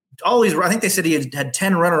like all these. I think they said he had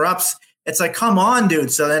 10 runner-ups. It's like, come on,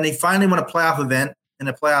 dude. So then he finally won a playoff event in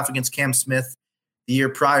a playoff against Cam Smith the year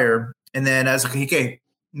prior, and then I was like, okay,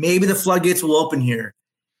 maybe the floodgates will open here.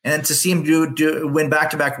 And to see him win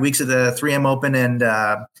back-to-back weeks at the 3M Open and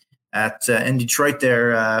in Detroit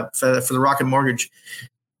there for the Rocket Mortgage,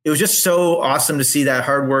 it was just so awesome to see that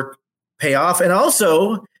hard work pay off. And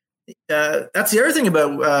also, that's the other thing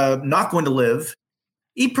about not going to live.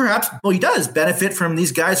 He does benefit from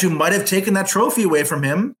these guys who might have taken that trophy away from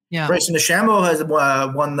him. Yeah. Bryson DeChambeau has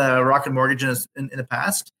won the Rocket Mortgage in the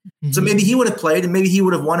past. Mm-hmm. So maybe he would have played and maybe he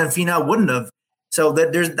would have won and Finau wouldn't have. So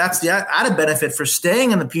that's the added benefit for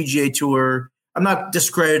staying on the PGA Tour. I'm not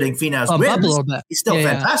discrediting Finau's wins. He's still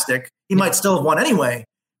fantastic. He might still have won anyway,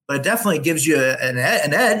 but it definitely gives you an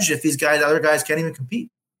edge if other guys can't even compete.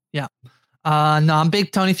 Yeah. No, I'm a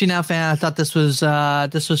big Tony Finau fan. I thought this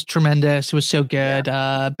was tremendous. It was so good.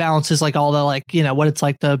 Balances like all the what it's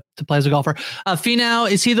like to play as a golfer.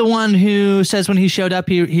 Finau, is he the one who says when he showed up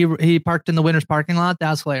he parked in the winner's parking lot? That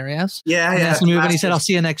was hilarious. Yeah, and that's the move, and he said, "I'll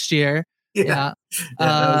see you next year." Yeah.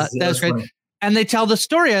 That was great. Funny. And they tell the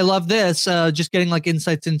story. I love this. Just getting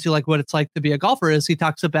insights into what it's like to be a golfer. Is he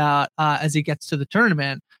talks about as he gets to the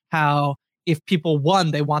tournament how if people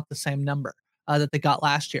won, they want the same number that they got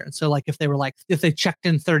last year. And so if they checked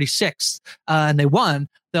in 36th and they won,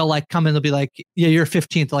 they'll come in. They'll be like, yeah, you're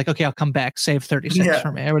 15th. They're like, okay, I'll come back, save 36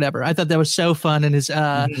 for me or whatever. I thought that was so fun. And his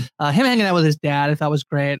him hanging out with his dad, I thought was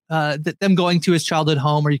great. Them going to his childhood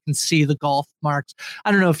home where you can see the golf marks.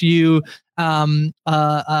 I don't know if you.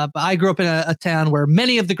 But I grew up in a town where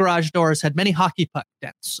many of the garage doors had many hockey puck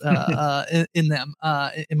dents in them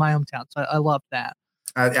in my hometown. So I loved that.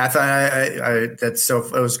 I thought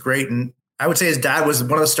it was great. And I would say his dad was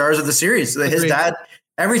one of the stars of the series. His dad,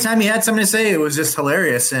 every time he had something to say, it was just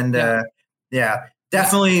hilarious. And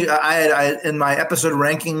definitely I in my episode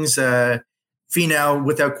rankings, Finau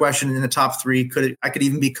without question in the top 3. I could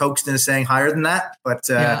even be coaxed into saying higher than that. But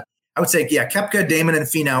I would say, Koepka, Damon, and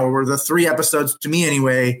Finau were the 3 episodes, to me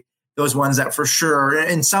anyway, those ones that for sure,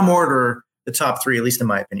 in some order, the top 3, at least in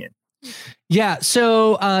my opinion. Yeah.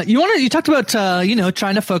 So you talked about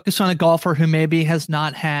trying to focus on a golfer who maybe has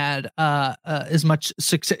not had as much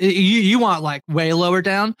success. You want way lower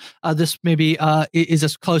down. This maybe is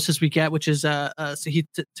as close as we get, which is Sahith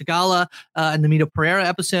Theegala in the Mito Pereira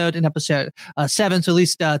episode, in episode 7. So at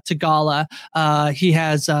least Theegala, he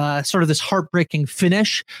has sort of this heartbreaking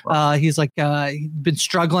finish. He's been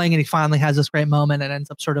struggling, and he finally has this great moment, and ends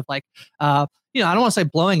up sort of I don't want to say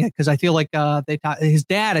blowing it because I feel like his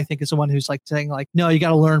dad, I think, is the one who's saying no, you got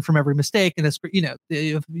to learn from every mistake, and this,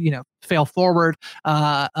 fail forward.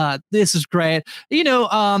 This is great.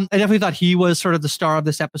 I definitely thought he was sort of the star of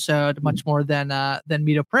this episode, much more than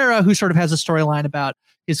Mito Pereira, who sort of has a storyline about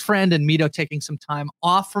his friend and Mito taking some time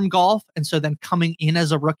off from golf, and so then coming in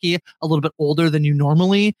as a rookie, a little bit older than you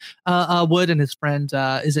normally would, and his friend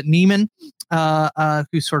is it Neiman,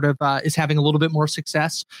 who sort of is having a little bit more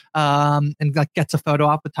success, and gets a photo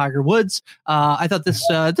op with Tiger Woods. I thought this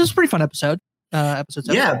was a pretty fun episode. Episode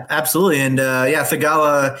 7. Yeah, absolutely, and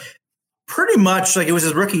Theegala pretty much it was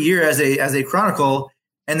his rookie year as a Chronicle,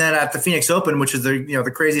 and then at the Phoenix Open, which is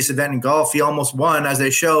the craziest event in golf, he almost won, as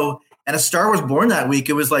they show. And a star was born that week.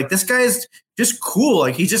 It was this guy's just cool.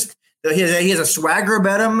 He has a swagger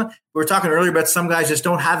about him. We were talking earlier about some guys just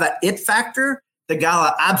don't have that it factor.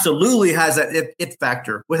 Theegala absolutely has that it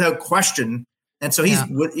factor without question. And so he's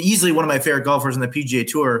easily one of my favorite golfers in the PGA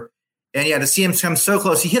Tour. And to see him come so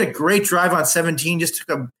close, he hit a great drive on 17, just took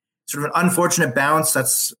a sort of an unfortunate bounce.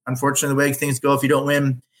 That's unfortunately the way things go if you don't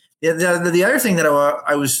win. The other thing that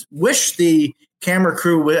I wish the camera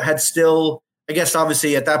crew had still, I guess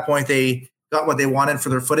obviously at that point they got what they wanted for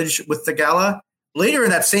their footage with Theegala. Later in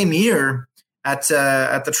that same year at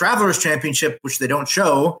the Travelers Championship, which they don't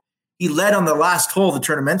show, he led on the last hole of the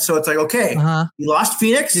tournament. So it's okay, he lost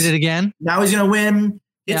Phoenix. Did it again. Now he's going to win.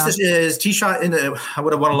 It's his tee shot into. I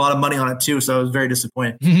would have won a lot of money on it too, so I was very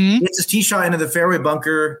disappointed. Mm-hmm. It's his tee shot into the fairway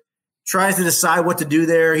bunker. Tries to decide what to do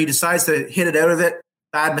there. He decides to hit it out of it.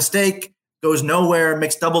 Bad mistake. Goes nowhere.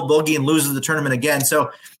 Makes double bogey and loses the tournament again.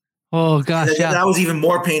 So. Oh gosh, that was even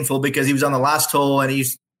more painful because he was on the last hole and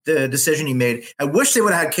he's the decision he made. I wish they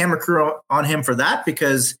would have had camera crew on him for that,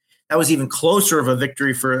 because that was even closer of a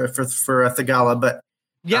victory for Theegala. But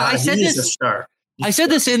yeah, I said this. This. A star. I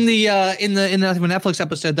said this in the Netflix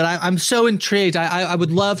episode that I'm so intrigued. I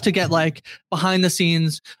would love to get like behind the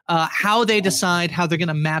scenes how they decide how they're going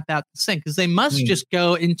to map out this thing, because they must just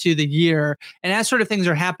go into the year, and as sort of things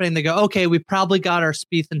are happening, they go, okay, we probably got our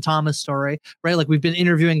Spieth and Thomas story, right? Like we've been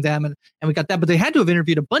interviewing them and we got that, but they had to have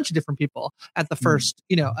interviewed a bunch of different people at the first,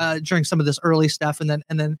 during some of this early stuff, and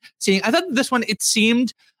then seeing. I thought this one, it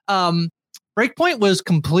seemed Breakpoint was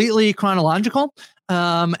completely chronological.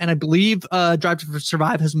 And I believe Drive to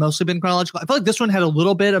Survive has mostly been chronological. I feel like this one had a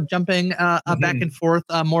little bit of jumping back and forth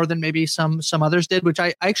more than maybe some others did, which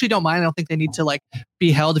I actually don't mind. I don't think they need to like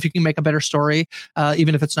be held. If you can make a better story,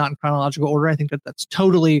 even if it's not in chronological order, I think that's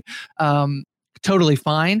totally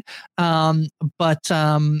fine. Yeah,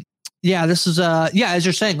 this is as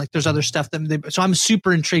you're saying, like there's other stuff so I'm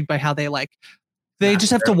super intrigued by how they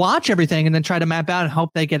just have to watch everything and then try to map out and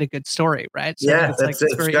hope they get a good story, right? So yeah, it's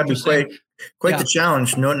got to be quite the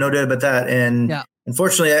challenge. No doubt about that. And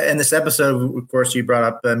unfortunately, in this episode, of course, you brought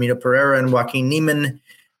up Mito Pereira and Joaquin Niemann.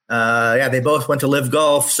 They both went to Live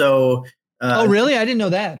Golf. So, oh, really? I didn't know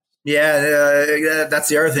that. Yeah, that's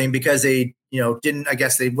the other thing, because they, didn't. I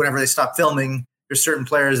guess whenever they stopped filming, there's certain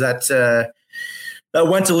players that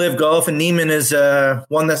went to Live Golf, and Niemann is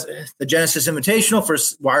won the Genesis Invitational for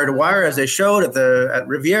Wire to Wire, as they showed at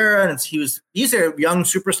Riviera, and he's a young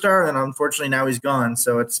superstar, and unfortunately now he's gone.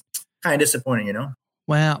 So it's kind of disappointing,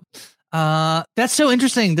 Wow. That's so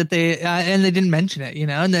interesting that they didn't mention it,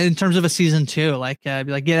 and in terms of a season 2, be like, yeah,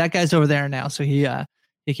 that guy's over there now, so he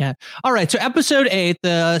can't. All right, so episode 8,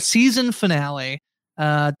 the season finale.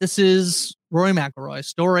 This is Rory McIlroy's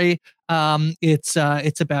story. It's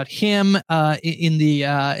about him in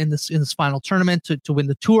this final tournament to win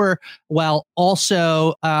the tour, while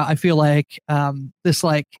also I feel like this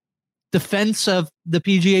like defense of the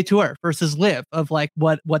PGA Tour versus Live, of like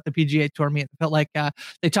what the PGA Tour means. I felt like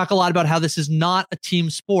they talk a lot about how this is not a team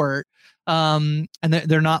sport, and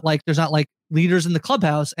they're not like, there's not like leaders in the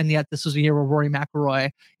clubhouse, and yet this is a year where Rory McIlroy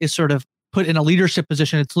is sort of put in a leadership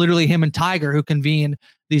position. It's literally him and Tiger who convene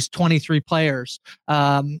these 23 players who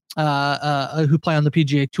play on the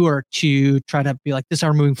PGA Tour to try to be like, this is how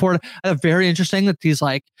we're moving forward. Very interesting that he's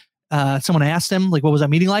like, someone asked him, like, what was that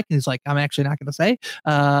meeting like? And he's like, I'm actually not going to say.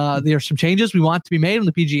 There are some changes we want to be made on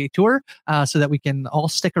the PGA Tour so that we can all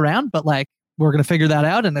stick around, but like, we're going to figure that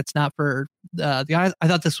out, and it's not for the guys. I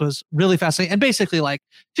thought this was really fascinating, and basically like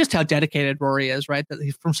just how dedicated Rory is, right? That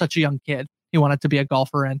he's from such a young kid, he wanted to be a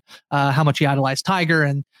golfer, and how much he idolized Tiger,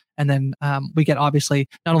 and then we get obviously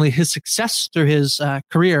not only his success through his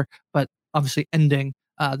career, but obviously ending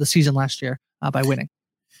the season last year by winning.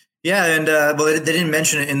 Yeah, and they didn't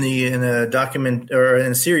mention it in the document or in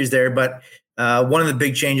the series there, but one of the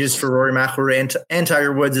big changes for Rory McIlroy and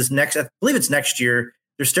Tiger Woods is next. I believe it's next year.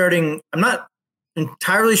 They're starting. I'm not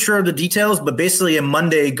entirely sure of the details, but basically a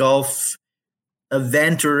Monday golf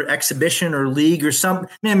event or exhibition or league or something.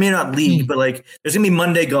 Maybe not league, but like there's gonna be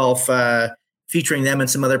Monday golf featuring them and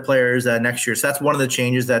some other players next year. So that's one of the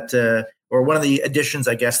changes that, or one of the additions,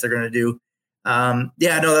 I guess they're gonna do.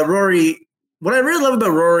 That Rory. What I really love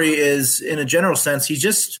about Rory is, in a general sense, he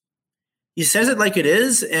says it like it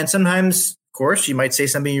is, and sometimes, of course, you might say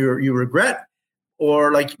something you regret,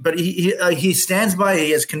 or like, but he stands by.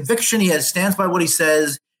 He has conviction. He stands by what he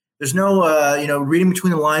says. There's no reading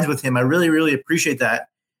between the lines with him. I really, really appreciate that,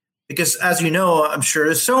 because as you know, I'm sure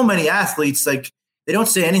there's so many athletes, like they don't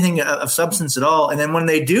say anything of substance at all, and then when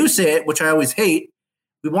they do say it, which I always hate.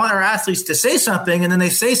 We want our athletes to say something, and then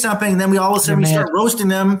they say something, and then we all of a sudden start roasting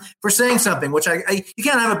them for saying something, which you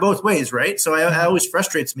can't have it both ways, right? So it always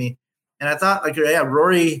frustrates me. And I thought,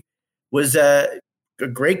 Rory was a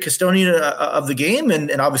great custodian of the game,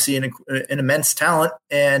 and obviously an immense talent.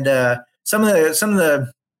 And some of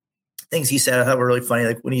the things he said I thought were really funny.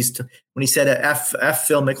 Like when he said F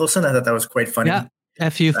Phil Mickelson, I thought that was quite funny. Yeah,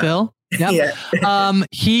 F you Phil. Yep.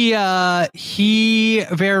 Yeah. He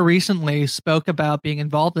very recently spoke about being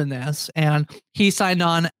involved in this, and he signed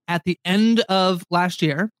on at the end of last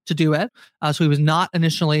year to do it. So he was not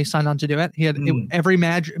initially signed on to do it. He had every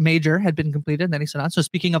major had been completed, and then he signed on. So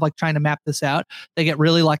speaking of like trying to map this out, they get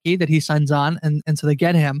really lucky that he signs on, and so they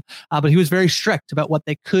get him. But he was very strict about what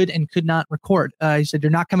they could and could not record. He said,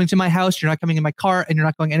 "You're not coming to my house, you're not coming in my car, and you're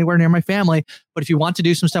not going anywhere near my family. But if you want to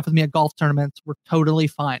do some stuff with me at golf tournaments, we're totally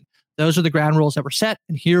fine." Those are the ground rules that were set,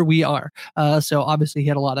 and here we are. So obviously he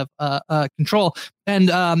had a lot of control, and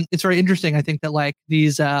it's very interesting. I think that like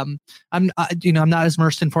these, I'm not as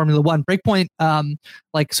immersed in Formula One. Breakpoint,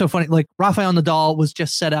 like so funny. Like Rafael Nadal was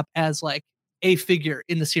just set up as like a figure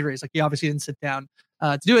in the series. Like he obviously didn't sit down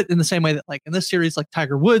to do it in the same way that like in this series, like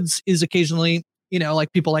Tiger Woods is occasionally,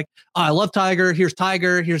 like people like, oh, I love Tiger. Here's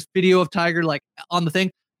video of Tiger, like on the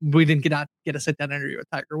thing. We didn't get a sit down interview with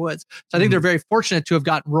Tiger Woods. So I think they're very fortunate to have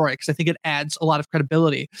gotten Rory, because I think it adds a lot of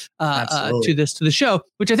credibility to the show,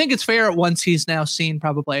 which I think it's fair once he's now seen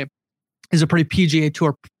probably is a pretty PGA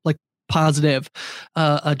Tour like positive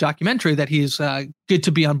documentary, that he's good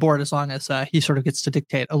to be on board as long as he sort of gets to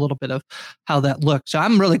dictate a little bit of how that looks. So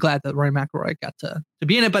I'm really glad that Rory McIlroy got to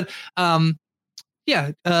be in it. But I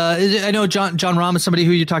know John Rahm is somebody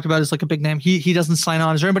who you talked about as like a big name. He doesn't sign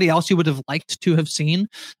on. Is there anybody else you would have liked to have seen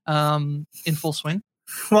in full swing?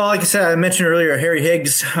 Well, like I said, I mentioned earlier, Harry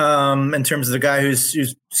Higgs, in terms of the guy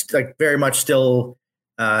who's like very much still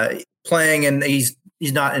playing, and he's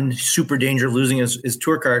not in super danger of losing his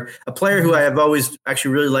tour card. A player who I have always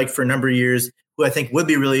actually really liked for a number of years, who I think would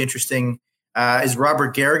be really interesting, is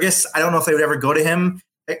Robert Garrigus. I don't know if they would ever go to him,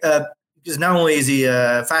 because not only is he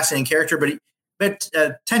a fascinating character, but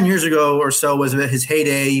 10 years ago or so was his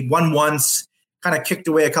heyday. He won once, kind of kicked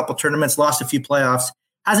away a couple tournaments, lost a few playoffs,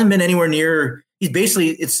 hasn't been anywhere near.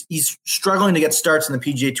 He's struggling to get starts in the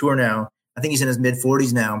PGA Tour now. I think he's in his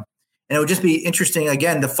mid-40s now. And it would just be interesting,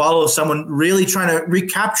 again, to follow someone really trying to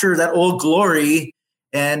recapture that old glory,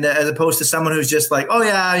 and as opposed to someone who's just like, oh,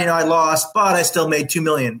 yeah, I lost, but I still made $2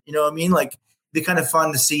 million. You know what I mean? Like, it'd be kind of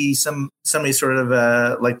fun to see somebody sort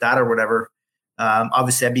of like that or whatever.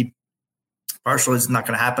 Obviously, I'd be partial. It's not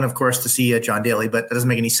going to happen, of course, to see John Daly, but that doesn't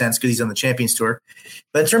make any sense because he's on the Champions Tour.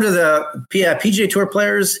 But in terms of the PGA Tour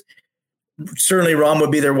players, certainly Rahm would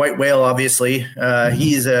be their white whale, obviously.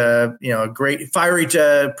 He's a great, fiery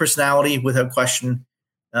personality without question.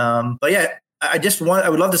 But yeah, I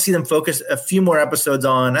would love to see them focus a few more episodes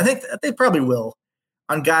on, I think they probably will,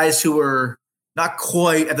 on guys who are not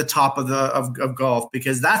quite at the top of golf,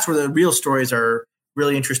 because that's where the real stories are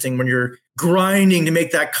really interesting, when you're grinding to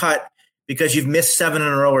make that cut because you've missed 7 in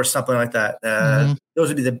a row or something like that. Those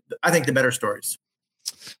would be I think the better stories.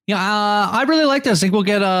 Yeah, I really like this. I think we'll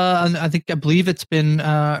get I believe it's been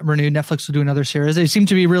renewed. Netflix will do another series. They seem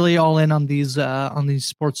to be really all in on these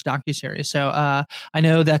sports docuseries. So I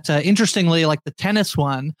know that interestingly, like the tennis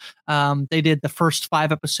one, they did the first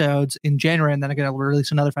 5 episodes in January, and then they're going to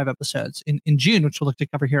release another 5 episodes in June, which we'll look to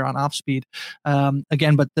cover here on Off Speed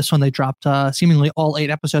again. But this one they dropped seemingly all 8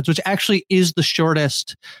 episodes, which actually is the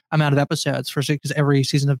shortest amount of episodes because every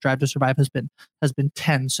season of Drive to Survive has been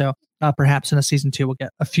 10. So perhaps in a season 2, we'll get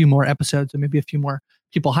a few more episodes and maybe a few more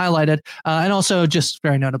people highlighted. And also, just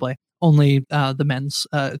very notably, only the men's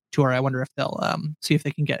tour. I wonder if they'll see if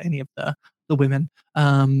they can get any of the women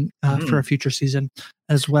for a future season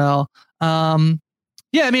as well.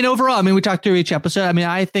 Yeah, I mean, overall, we talked through each episode.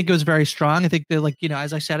 I think it was very strong. I think that,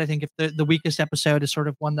 as I said, I think if the weakest episode is sort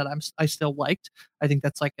of one that I still liked, I think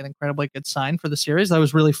that's like an incredibly good sign for the series. That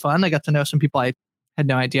was really fun. I got to know some people I had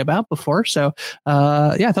no idea about before. So,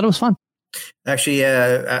 I thought it was fun. Actually,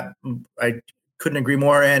 I couldn't agree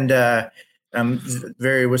more. And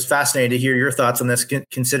was fascinated to hear your thoughts on this,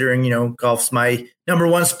 considering, golf's my number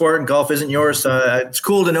one sport and golf isn't yours. So it's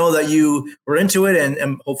cool to know that you were into it,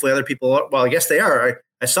 and hopefully other people, well, I guess they are.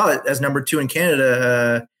 I saw it as number 2 in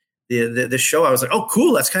Canada, this show. I was like, oh,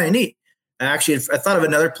 cool. That's kind of neat. Actually, I thought of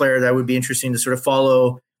another player that would be interesting to sort of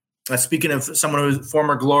follow. Speaking of someone who's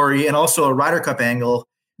former glory and also a Ryder Cup angle,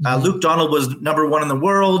 Luke Donald was number 1 in the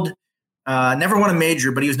world. Never won a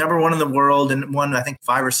major, but he was number 1 in the world and won, I think,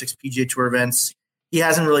 5 or 6 PGA Tour events. He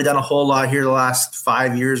hasn't really done a whole lot here the last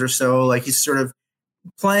 5 years or so. Like, he's sort of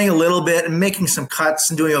playing a little bit and making some cuts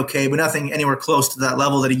and doing okay, but nothing anywhere close to that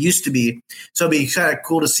level that he used to be. So it'd be kind of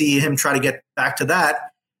cool to see him try to get back to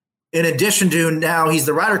that. In addition to, now he's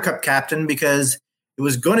the Ryder Cup captain, because it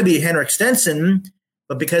was going to be Henrik Stenson,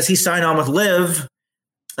 but because he signed on with LIV,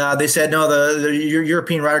 they said, no, the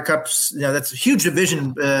European Ryder Cups, that's a huge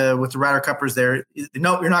division with the Ryder Cuppers there.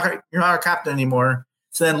 No, you're not our captain anymore.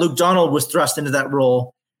 So then Luke Donald was thrust into that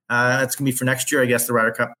role. That's going to be for next year, I guess, the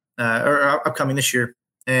Ryder Cup, or upcoming this year.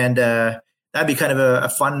 And that'd be kind of a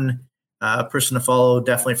fun person to follow,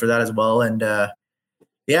 definitely, for that as well. And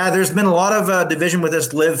there's been a lot of division with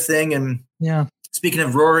this LIV thing. And speaking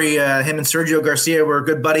of Rory, him and Sergio Garcia were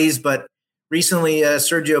good buddies, but recently,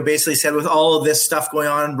 Sergio basically said, with all of this stuff going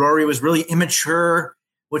on, Rory was really immature,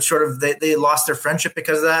 which sort of they lost their friendship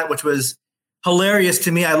because of that, which was hilarious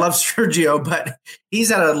to me. I love Sergio, but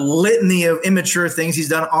he's had a litany of immature things he's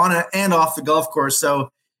done on and off the golf course. So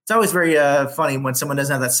it's always very funny when someone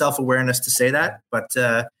doesn't have that self-awareness to say that. But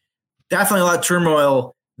definitely a lot of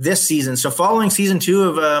turmoil this season. So following season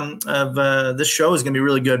 2 of this show is going to be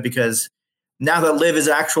really good, because now that LIV is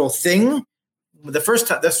an actual thing, the first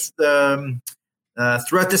time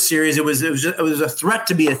throughout this series, it was a threat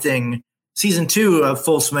to be a thing. Season 2 of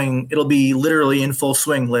Full Swing, it'll be literally in full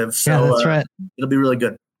swing, Liv. So yeah, that's right. It'll be really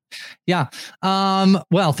good. Yeah.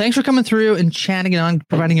 Well, thanks for coming through and chatting and on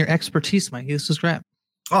providing your expertise, Mike. This was great.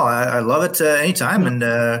 Oh, I love it anytime. And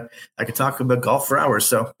I can talk about golf for hours.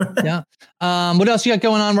 So yeah. What else you got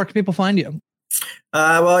going on? Where can people find you?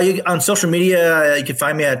 Well, on social media, you can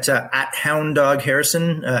find me at Hound Dog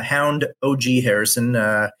Harrison, Hound OG Harrison.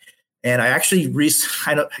 And I actually,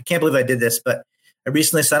 I can't believe I did this, but I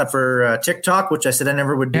recently signed up for TikTok, which I said I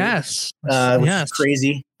never would do. Yes. Which is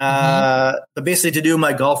crazy. But basically to do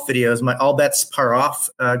my golf videos, my all bets par off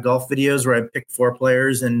golf videos where I pick 4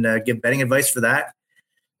 players and give betting advice for that.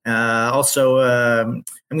 Also, I'm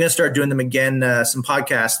going to start doing them again, some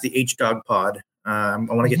podcasts, the H Dog Pod. I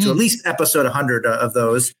want to get to at least episode 100 of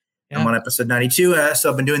those. Yeah. I'm on episode 92. So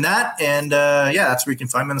I've been doing that. And that's where you can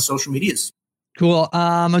find me on the social medias. Cool.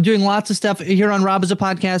 I'm doing lots of stuff here on Rob as a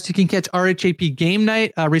Podcast. You can catch RHAP Game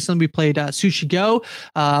Night. Recently, we played Sushi Go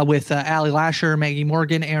with Ali Lasher, Maggie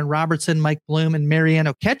Morgan, Aaron Robertson, Mike Bloom, and Marianne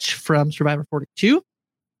O'Ketch from Survivor 42.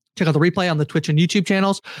 Check out the replay on the Twitch and YouTube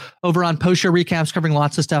channels. Over on Post Show Recaps, covering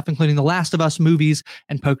lots of stuff, including The Last of Us, movies,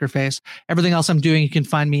 and Poker Face. Everything else I'm doing, you can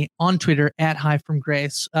find me on Twitter at Hi From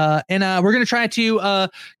Grace. And we're going to try to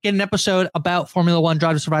get an episode about Formula One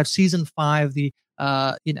Drive to Survive Season 5, the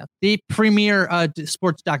premier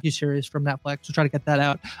sports docuseries from Netflix. We'll try to get that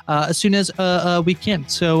out as soon as we can.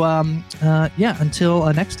 So,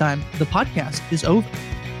 until next time, the podcast is over.